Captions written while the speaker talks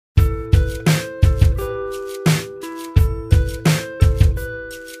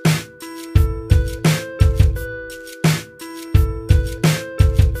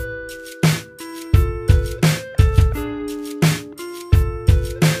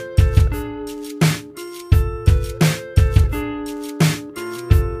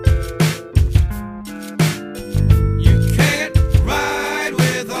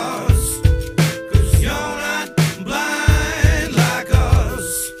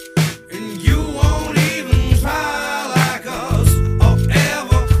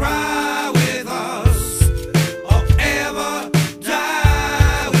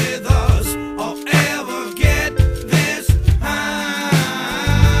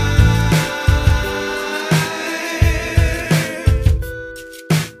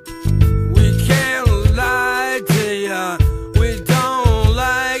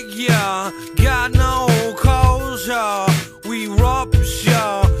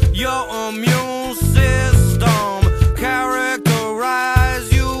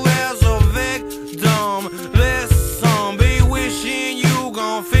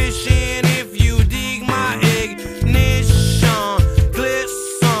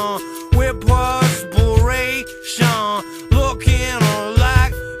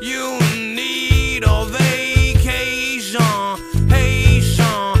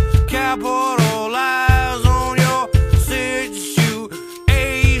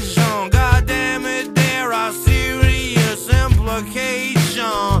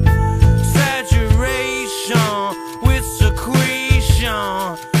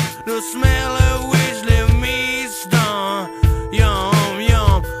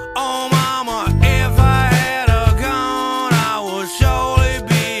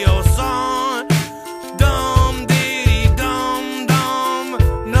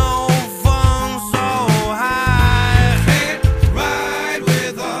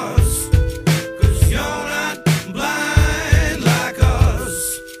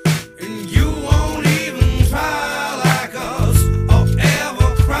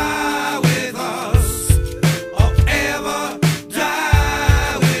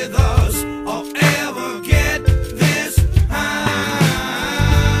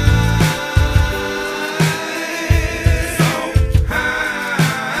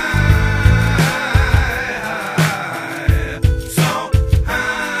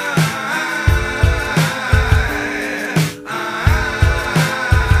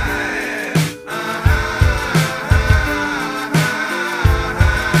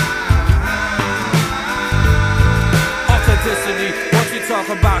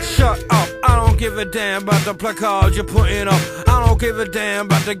about shut up. I don't give a damn about the placards you're putting up. I don't give a damn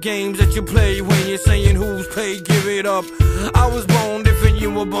about the games that you play when you're saying who's paid, give it up. I was born different,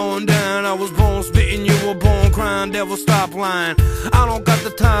 you were born down. I was born spitting, you were born crying. Devil, stop lying. I don't got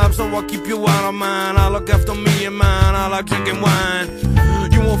the time, so I keep you out of mind. I look after me and mine, I like drinking wine.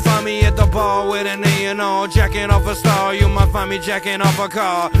 You won't find me at the bar with an A&R, jacking off a star. You might find me jacking off a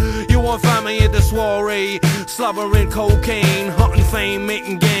car. You won't find me at the soiree, slobbering cocaine, hunting fame,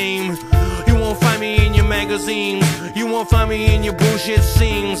 making game. You won't find me in your magazines. You won't find me in your bullshit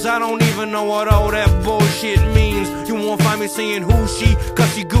scenes. I don't even know what all that bullshit means. You won't find me saying who she,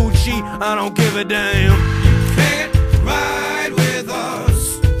 cause she Gucci. I don't give a damn.